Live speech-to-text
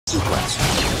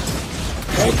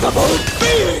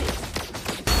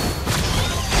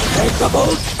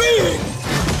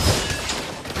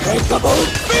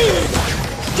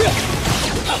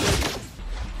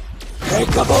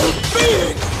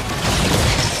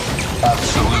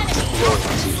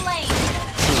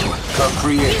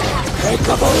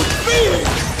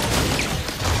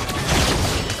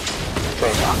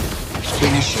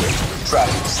Initiate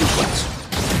tracking sequence.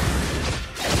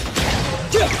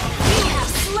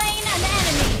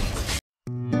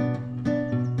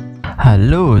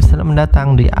 Halo, selamat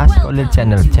datang di Askolir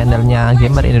Channel, channelnya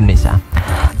gamer Indonesia.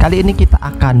 Kali ini kita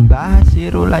akan bahas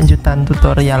hero lanjutan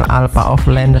tutorial Alpha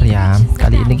Offlaner ya.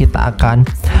 Kali ini kita akan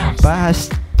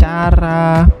bahas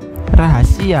cara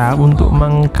rahasia untuk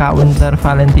mengcounter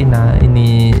Valentina.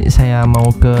 Ini saya mau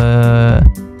ke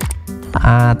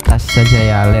atas saja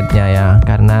ya LED-nya ya,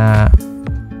 karena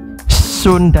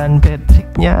Sun dan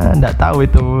Patricknya nggak tahu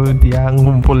itu dia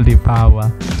ngumpul di bawah.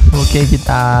 Oke,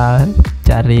 kita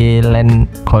cari lane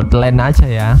gold lane aja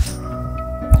ya.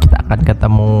 Kita akan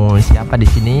ketemu siapa di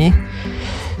sini?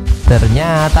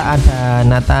 Ternyata ada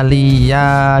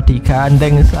Natalia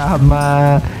digandeng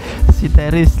sama si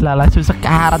Teris lah, langsung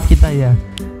sekarat kita ya.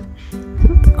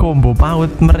 Combo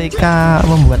maut mereka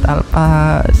membuat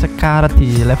Alpha sekarat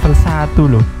di level 1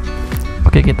 loh.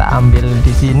 Oke, kita ambil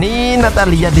di sini,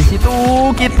 Natalia di situ,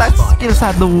 kita skill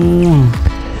 1.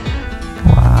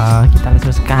 Wah, kita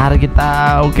langsung sekarat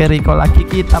kita. Oke, recall lagi,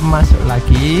 kita masuk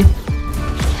lagi.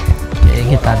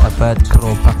 Oke, kita dapat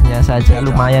gerobaknya saja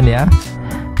lumayan ya.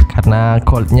 Karena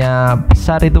goldnya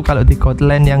besar itu kalau di gold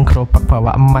lane yang gerobak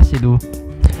bawa emas itu.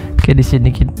 Oke, di sini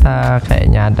kita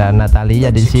kayaknya ada Natalia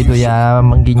di situ ya,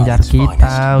 menggincar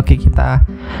kita. Oke, kita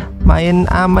main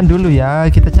aman dulu ya.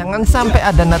 Kita jangan sampai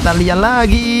ada Natalia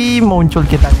lagi muncul.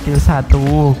 Kita skill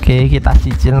 1. Oke, kita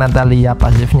cicil Natalia,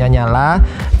 pasifnya nyala.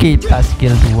 Kita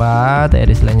skill 2,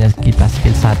 Teris lainnya kita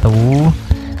skill 1.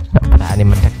 Nggak berani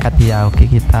mendekat ya. Oke,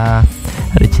 kita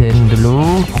regen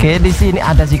dulu. Oke, di sini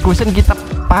ada si Kusen, kita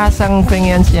pasang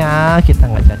vengeance-nya. Kita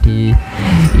nggak jadi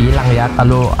hilang ya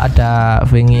kalau ada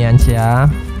vengeance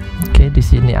ya. Oke, di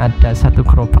sini ada satu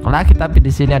gerobak lagi, tapi di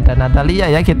sini ada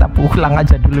Natalia ya. Kita pulang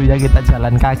aja dulu ya, kita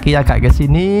jalan kaki agak ke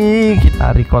sini.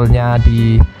 Kita recall-nya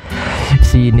di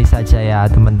sini saja ya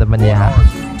teman-teman ya.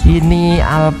 Ini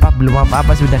Alpha belum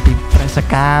apa-apa sudah di-press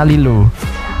sekali loh.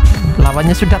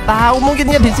 Lawannya sudah tahu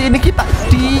mungkinnya di sini, kita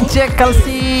dijekel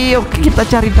sih. Oke, kita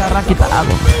cari darah, kita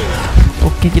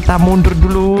oke, kita mundur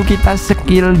dulu, kita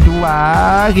skill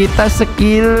 2, kita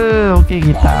skill. Oke,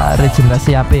 kita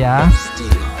regenerasi HP ya.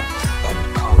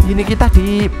 Ini kita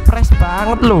di press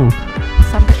banget loh,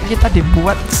 sampai kita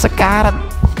dibuat sekarat.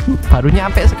 Baru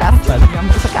nyampe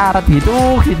sekarat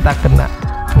gitu, kita kena.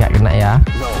 Nggak kena ya.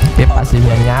 Oke,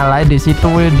 pasifnya nyala di situ,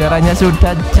 darahnya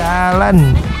sudah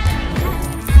jalan.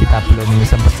 Kita belum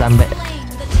sempat sampai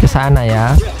ke sana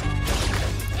ya.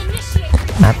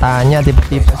 Natanya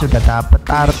tiba-tiba sudah dapet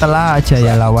turtle aja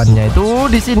ya lawannya itu.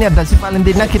 Di sini ada si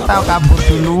Valentina, kita kabur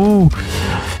dulu.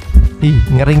 Ih,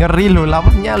 ngeri-ngeri loh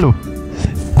lawannya loh.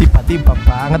 Tiba-tiba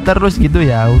banget terus gitu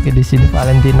ya. Oke, di sini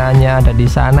Valentinanya ada di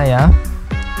sana ya.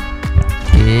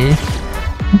 Oke,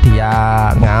 dia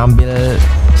ngambil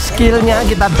skillnya,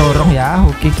 kita dorong ya.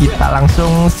 Oke, kita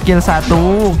langsung skill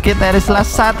 1. Oke, Terislah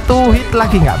 1 hit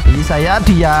lagi nggak bisa ya,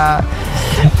 dia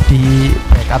di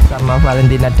backup sama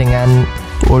Valentina dengan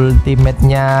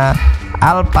ultimate-nya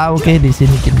Alpha. Oke, di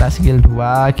sini kita skill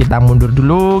 2, kita mundur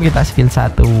dulu, kita skill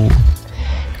 1.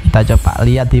 Kita coba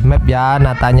lihat di map ya,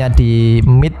 Natanya di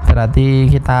mid, berarti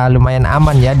kita lumayan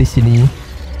aman ya di sini.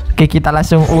 Oke, kita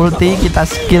langsung ulti, kita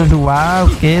skill 2.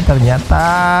 Oke,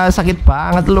 ternyata sakit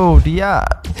banget loh, dia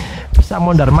bisa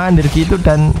mondar-mandir gitu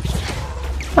dan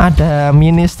ada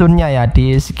mini stunnya ya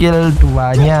di skill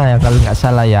 2-nya ya kalau nggak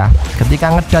salah ya.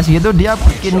 Ketika ngedas gitu dia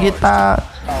bikin kita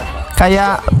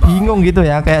kayak bingung gitu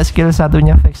ya, kayak skill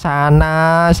 1-nya fake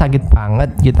sana, sakit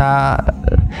banget. Kita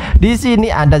di sini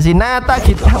ada si Nata,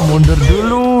 kita mundur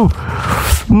dulu.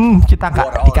 Kita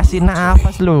nggak dikasih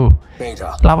nafas loh,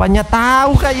 lawannya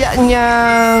tahu kayaknya.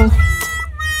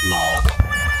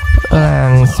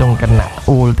 Langsung kena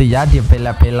ulti ya, dia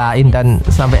bela-belain dan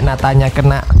sampai Natanya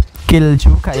kena kill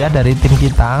juga ya dari tim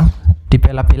kita.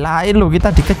 Dibela-belain loh,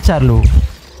 kita dikejar loh.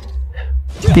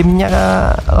 Timnya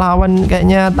lawan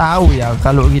kayaknya tahu ya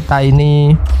kalau kita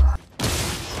ini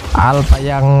Alpha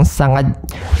yang sangat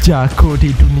jago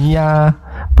di dunia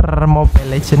per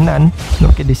Mobile Legends.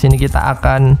 Oke, di sini kita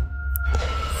akan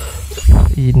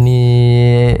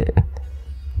ini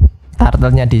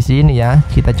turtle-nya di sini ya.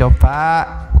 Kita coba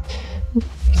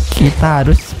kita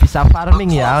harus bisa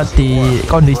farming ya. Di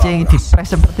kondisi yang di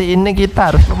press seperti ini kita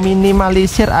harus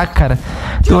meminimalisir agar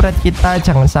turret kita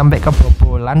jangan sampai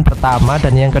kebobolan pertama,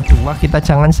 dan yang kedua kita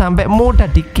jangan sampai mudah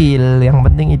di kill. Yang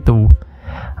penting itu,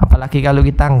 apalagi kalau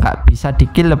kita nggak bisa di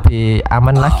kill lebih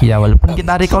aman lagi ya. Walaupun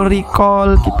kita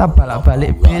recall kita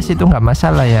balik base itu nggak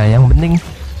masalah ya, yang penting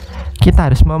kita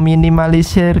harus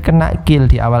meminimalisir kena kill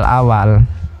di awal-awal.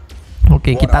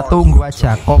 Oke, kita tunggu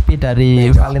aja copy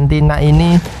dari Valentina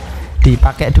ini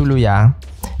dipakai dulu ya.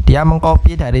 Dia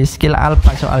mengcopy dari skill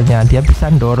alpha, soalnya dia bisa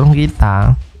dorong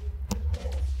kita,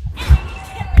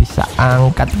 bisa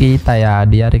angkat kita ya.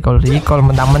 Dia recall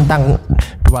mentang-mentang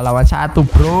 2 lawan 1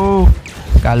 bro.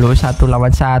 Kalau 1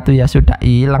 lawan 1 ya sudah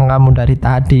hilang kamu dari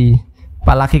tadi.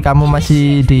 Apalagi kamu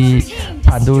masih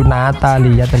dibantu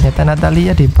Natalia, ternyata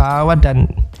Natalia di bawah, dan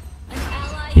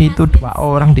itu 2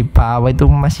 orang di bawah itu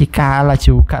masih kalah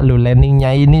juga lo.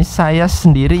 Landingnya ini saya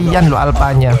sendirian lo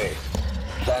alpanya.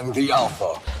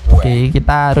 Oke,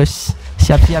 kita harus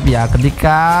siap-siap ya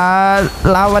ketika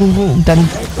lawan dan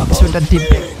sudah di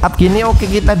backup gini. Oke,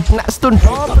 kita kena stun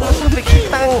double sampai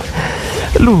kita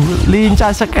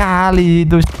lincah sekali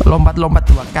itu, lompat-lompat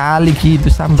 2 kali gitu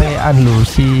sampean lo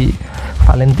si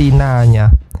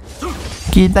Valentinanya.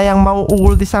 Kita yang mau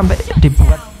ulti sampai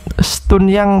dibuat stun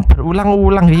yang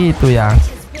berulang-ulang gitu ya.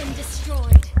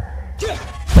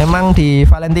 Memang di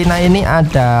Valentina ini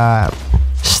ada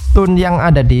stun yang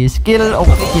ada di skill.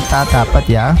 Oke, kita dapat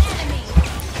ya.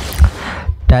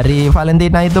 Dari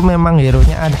Valentina itu memang hero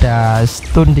nya ada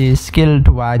stun di skill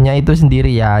 2 nya itu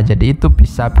sendiri ya. Jadi itu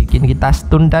bisa bikin kita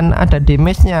stun dan ada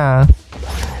damage nya.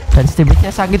 Dan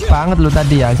damage-nya sakit banget loh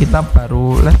tadi ya. Kita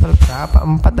baru level berapa,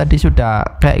 4 tadi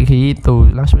sudah kayak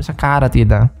gitu, langsung sekarat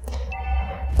kita.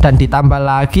 Dan ditambah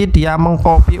lagi dia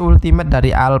mengcopy ultimate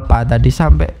dari alpha tadi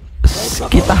sampai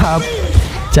kita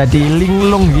jadi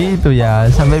linglung gitu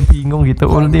ya, sampai bingung gitu.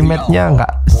 Ultimate-nya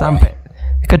nggak sampai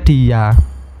ke dia,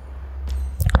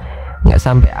 nggak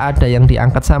sampai ada yang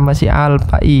diangkat sama si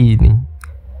alpha ini.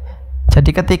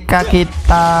 Jadi ketika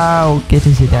kita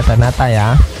di sini ada Nata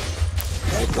ya.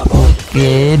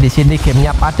 Oke, di sini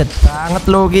gamenya padat banget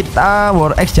loh. Kita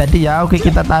war X jadi ya. Oke,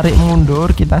 kita tarik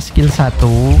mundur, kita skill 1.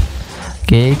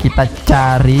 Oke, kita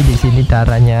cari di sini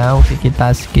darahnya. Oke,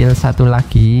 kita skill 1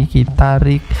 lagi, kita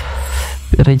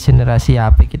regenerasi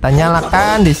HP, kita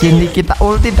nyalakan di sini, kita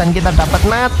ulti dan kita dapat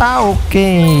Nata.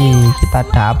 Oke, kita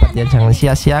dapat ya. Jangan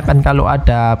sia-siakan kalau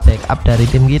ada backup dari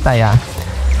tim kita ya.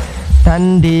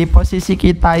 Dan di posisi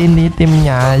kita ini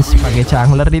timnya sebagai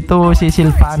jungler itu si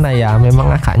Sylvana ya, memang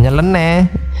agak nyeleneh.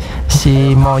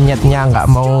 Si monyetnya nggak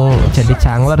mau jadi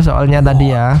jungler soalnya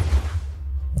tadi ya.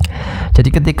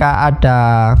 Jadi ketika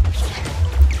ada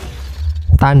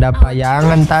tanda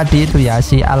bayangan tadi itu ya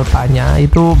si alpanya,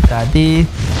 itu berarti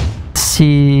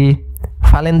si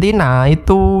Valentina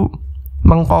itu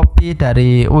mengcopy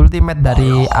dari ultimate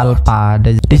dari alpha.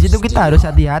 Di situ kita harus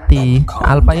hati-hati.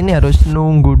 Alpha ini harus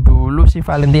nunggu dulu si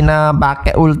Valentina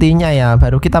pakai ultinya ya,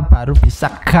 baru kita bisa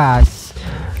gas.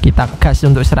 Kita gas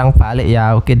untuk serang balik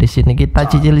ya. Oke, di sini kita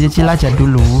cicil-cicil aja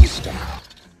dulu.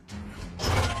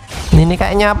 Ini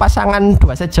kayaknya pasangan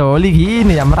 2 sejoli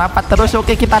gini ya, merapat terus.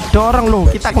 Oke, kita dorong loh,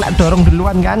 kita kena dorong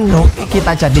duluan kan. Oke,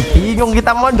 kita jadi bingung,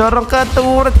 kita mau dorong ke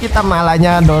turret, kita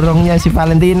malahnya dorongnya si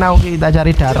Valentina. Oke, kita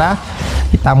cari darah,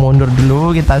 kita mundur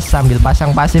dulu, kita sambil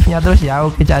pasang pasifnya terus ya.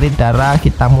 Oke, cari darah,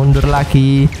 kita mundur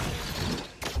lagi.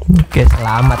 Oke,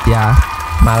 selamat ya.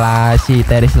 Malah si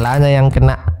Tersakit yang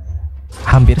kena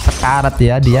hampir sekarat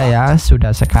ya, dia ya sudah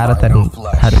sekarat, dan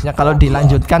harusnya kalau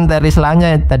dilanjutkan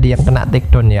Tersakit tadi yang kena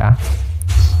takedown ya.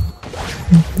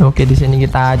 Oke, di sini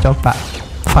kita coba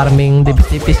farming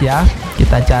tipis-tipis ya.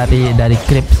 Kita cari dari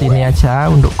creep sini aja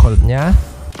untuk goldnya.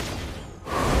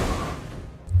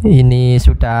 Ini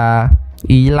sudah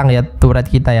hilang ya turret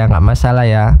kita ya, nggak masalah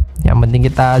ya. Yang penting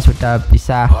kita sudah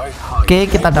bisa. Oke,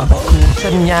 kita dapat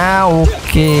kusennya.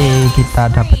 Oke,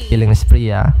 kita dapat killing spree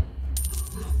ya.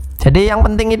 Jadi yang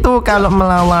penting itu kalau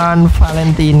melawan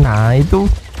Valentina itu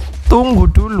tunggu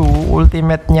dulu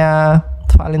ultimate-nya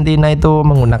Valentina itu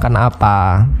menggunakan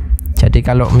apa. Jadi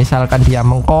kalau misalkan dia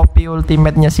mengcopy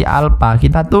ultimate-nya si alpha,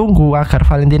 kita tunggu agar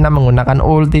Valentina menggunakan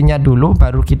ultinya dulu,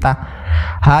 baru kita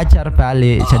hajar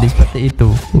balik. Jadi seperti itu.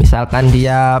 Misalkan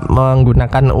dia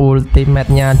menggunakan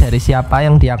ultimate-nya dari siapa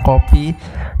yang dia copy,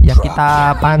 ya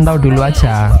kita pantau dulu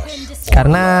aja.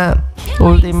 Karena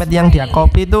ultimate yang dia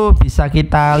copy itu bisa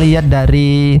kita lihat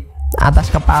dari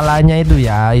atas kepalanya itu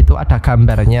ya, itu ada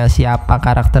gambarnya siapa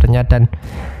karakternya dan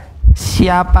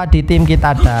siapa di tim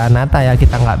kita. Ada Nata ya,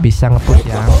 kita nggak bisa nge-push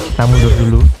ya, kita mundur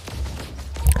dulu.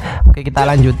 Oke, kita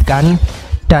lanjutkan.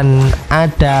 Dan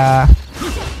ada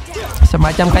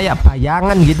semacam kayak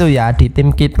bayangan gitu ya di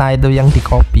tim kita itu yang di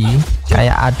copy,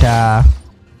 kayak ada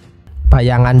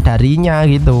bayangan darinya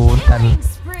gitu. Dan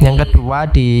yang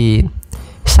kedua di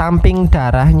samping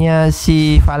darahnya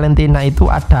si Valentina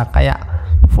itu ada kayak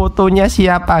fotonya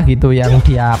siapa gitu yang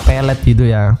dia pelet gitu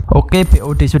ya. Oke,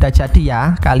 BOD sudah jadi ya.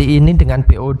 Kali ini dengan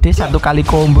BOD 1 kali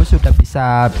combo sudah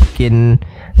bisa bikin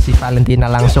si Valentina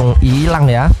langsung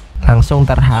hilang ya, langsung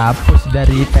terhapus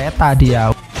dari peta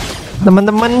dia.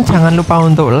 Teman-teman jangan lupa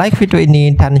untuk like video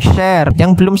ini dan share.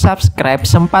 Yang belum subscribe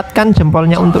sempatkan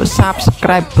jempolnya untuk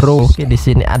subscribe bro. Oke, di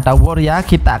sini ada war ya.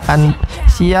 Kita akan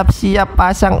siap-siap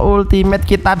pasang ultimate,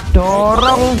 kita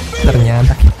dorong.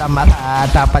 Ternyata kita malah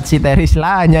dapat si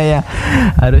Terislanya ya.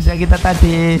 Harusnya kita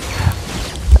tadi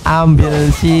ambil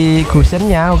si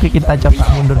Gusennya. Oke, kita coba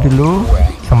mundur dulu.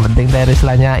 Yang penting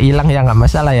Terislanya hilang ya, nggak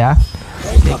masalah ya.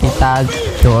 Oke, kita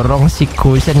dorong si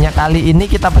Gusennya. Kali ini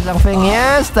kita pasang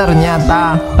Venges.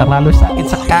 Ternyata terlalu sakit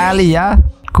sekali ya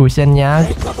Gusennya.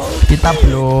 Kita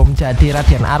belum jadi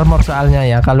Radiant Armor soalnya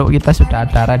ya. Kalau kita sudah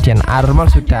ada Radiant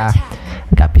Armor sudah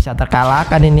nggak bisa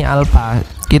terkalahkan ini Alpha.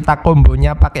 Kita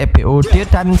kombonya pakai BOD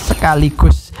dan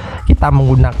sekaligus kita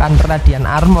menggunakan Radiant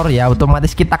Armor ya.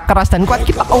 Otomatis kita keras dan kuat.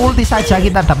 Kita ulti saja,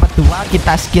 kita dapat 2,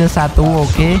 kita skill 1.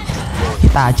 Oke,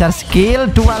 kita hajar skill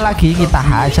 2 lagi, kita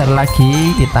hajar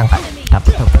lagi, kita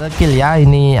dapat double kill ya.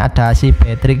 Ini ada si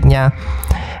Patricknya,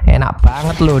 enak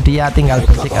banget loh, dia tinggal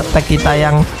basic attack kita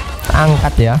yang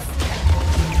angkat ya.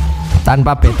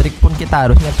 Tanpa Patrick pun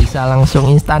kita harusnya bisa langsung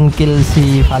instant kill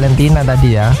si Valentina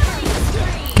tadi ya.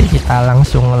 Oke, kita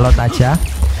langsung ngelot aja.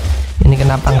 Ini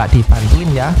kenapa nggak dibantuin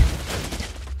ya?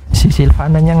 Si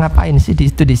Sylvananya ngapain sih di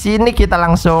situ? Di sini kita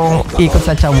langsung ikut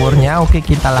saja warnya. Oke,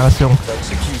 kita langsung.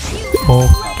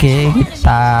 Oke,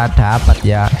 kita dapat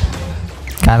ya.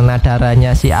 Karena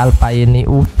darahnya si Alpha ini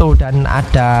utuh dan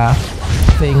ada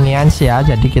Vengeance ya,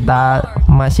 jadi kita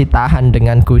masih tahan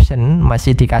dengan Gusen,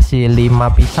 masih dikasih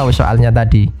 5 pisau soalnya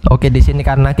tadi. Oke, di sini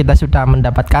karena kita sudah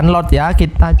mendapatkan lot ya,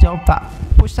 kita coba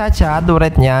push saja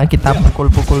turretnya, kita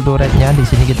pukul-pukul turretnya. Di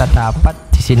sini kita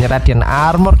dapat, di sini Radiant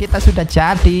Armor kita sudah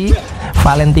jadi.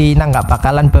 Valentina nggak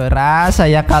bakalan berasa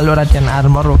ya kalau Radiant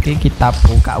Armor. Oke, kita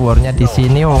buka warnya di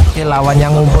sini. Oke, lawan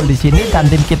yang ngumpul di sini dan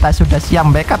tim kita sudah siap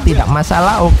backup, tidak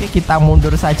masalah. Oke, kita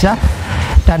mundur saja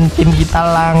dan tim kita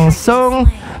langsung.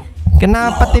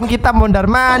 Kenapa tim kita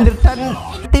mondar-mandir dan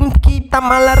tim kita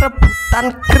malah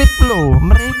rebutan creep loh?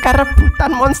 Mereka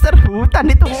rebutan monster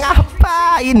hutan, itu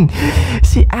ngapain?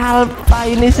 Si Alpha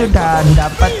ini sudah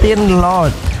dapetin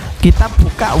lot. Kita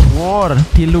buka war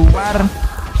di luar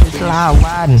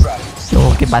lawan.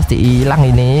 Oke, pasti hilang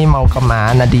ini. Mau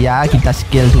kemana dia? Kita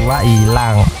skill 2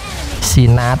 hilang. Si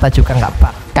Nata juga nggak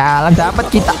bakalan dapat,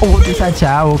 kita ulti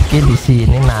saja. Oke, di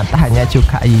sini Nata hanya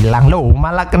juga hilang loh,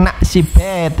 malah kena si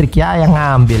Patrick ya yang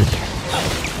ngambil.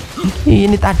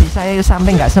 Ini tadi saya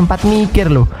sampai nggak sempat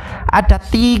mikir loh, ada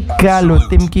 3 loh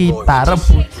tim kita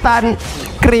rebutan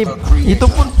creep, itu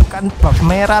pun bukan buff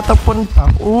merah ataupun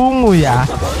buff ungu ya,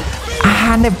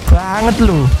 aneh banget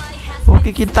loh.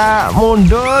 Oke, kita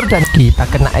mundur dan kita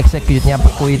kena execute-nya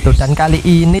Paku itu. Dan kali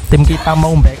ini tim kita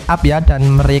mau backup ya, dan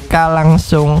mereka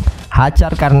langsung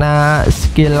hajar karena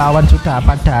skill lawan sudah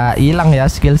pada hilang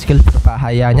ya, skill-skill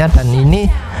berbahayanya. Dan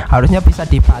ini harusnya bisa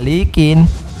dibalikin,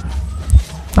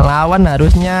 lawan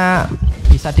harusnya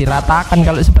bisa diratakan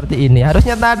kalau seperti ini.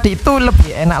 Harusnya tadi itu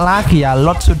lebih enak lagi ya,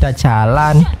 lot sudah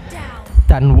jalan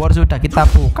dan war sudah kita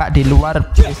buka di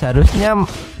luar base. Harusnya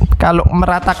kalau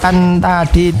meratakan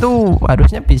tadi itu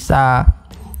harusnya bisa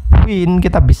win,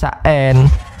 kita bisa end.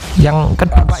 Yang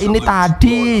kedua ini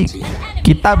tadi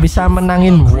kita bisa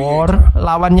menangin war,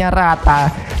 lawannya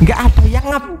rata, nggak ada yang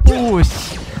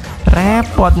nge-push.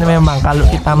 Repot nih memang kalau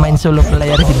kita main solo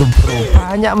player gitu bro,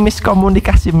 banyak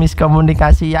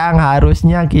miskomunikasi yang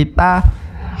harusnya kita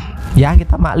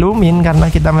maklumin karena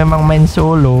kita memang main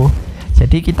solo.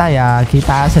 Jadi kita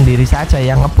sendiri saja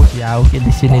yang nge-push ya. Oke,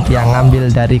 di sini dia ngambil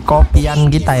dari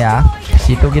kopian kita ya.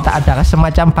 Di situ kita ada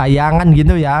semacam bayangan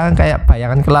gitu ya, kayak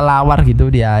bayangan kelelawar gitu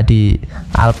dia di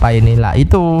Alpha inilah.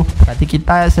 Itu berarti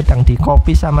kita sedang di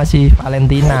copy sama si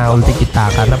Valentina ulti kita,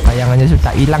 karena bayangannya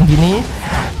sudah hilang gini.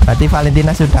 Berarti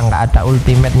Valentina sudah nggak ada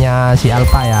ultimate-nya si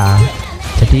Alpha ya.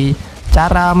 Jadi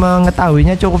cara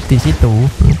mengetahuinya cukup di situ.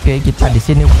 Oke, kita di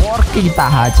sini war, kita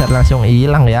hajar langsung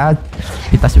hilang ya.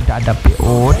 Kita sudah ada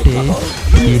BOD.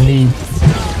 Ini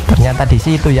ternyata di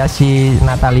situ ya si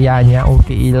Natalianya.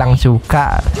 Oke, hilang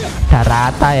juga. Udah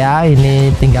rata ya.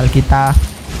 Ini tinggal kita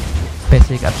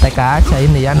basic attack aja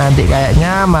ini ya, nanti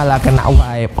kayaknya malah kena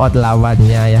wipe out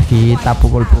lawannya ya. Kita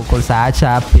pukul-pukul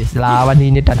saja habis lawan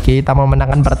ini dan kita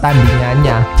memenangkan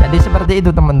pertandingannya. Jadi seperti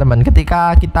itu teman-teman,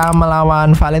 ketika kita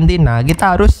melawan Valentina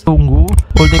kita harus tunggu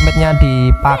ultimate-nya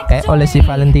dipakai oleh si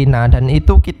Valentina, dan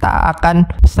itu kita akan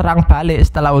serang balik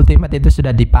setelah ultimate itu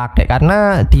sudah dipakai,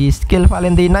 karena di skill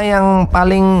Valentina yang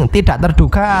paling tidak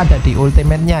terduga ada di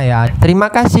ultimate-nya ya.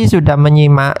 Terima kasih sudah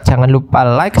menyimak, jangan lupa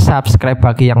like, subscribe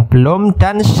bagi yang belum,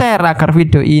 dan share agar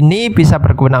video ini bisa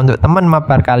berguna untuk teman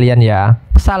mabar kalian ya.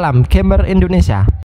 Salam gamer Indonesia.